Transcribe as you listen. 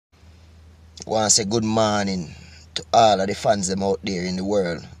Want to say good morning to all of the fans them out there in the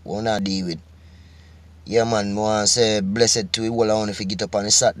world. Wanna deal with. Yeah man, want to say blessed to you all on if you get up on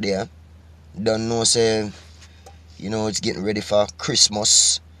the Saturday. Don't know say it's getting ready for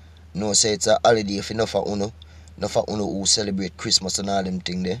Christmas. No say it's a holiday for enough of uno. Enough of uno who celebrate Christmas and all them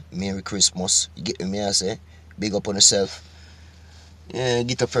thing there. Merry Christmas. You get me I say. Big up on yourself. Yeah,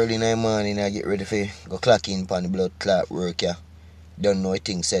 get up early in the morning and get ready for go clock in upon the blood clot work, yeah. Don't know a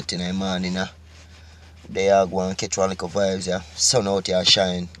thing set in the morning, They are going to catch one little vibes, yeah. Sun out here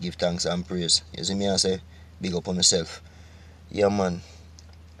shine, give thanks and praise. You see me I say, big up on yourself. Yeah man.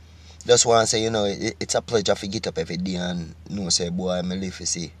 Just want to say, it's a pleasure to get up every day and say boy I live to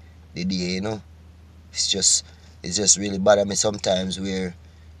see the day. It's just really bother me sometimes where,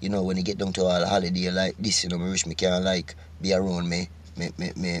 when you get down to a holiday like this, me wish me can like be around me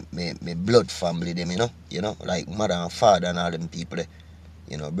blood family them, like mother and father and all them people there.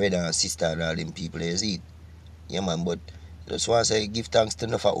 Brother and sister and all them people there, you see it. Yeah man, but just want to say give thanks to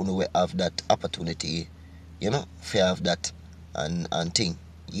enough of we have that opportunity, if you have that and thing.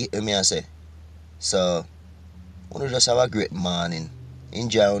 You hear me I say? So just have a great morning.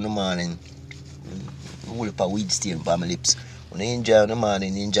 Enjoy on the morning. Whole heap of weed stain on my lips. When you enjoy on the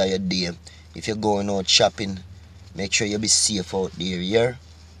morning, enjoy your day. If you're going out shopping, make sure you be safe out there, yeah?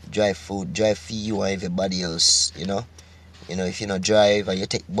 Drive for you and everybody else, if you not drive and you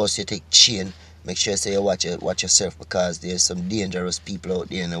take bus, you take chain, make sure say you watch yourself because there's some dangerous people out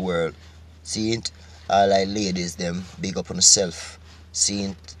there in the world. See it? All like ladies them, big up on yourself. See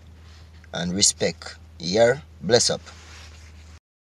it? And respect. Yeah? Bless up.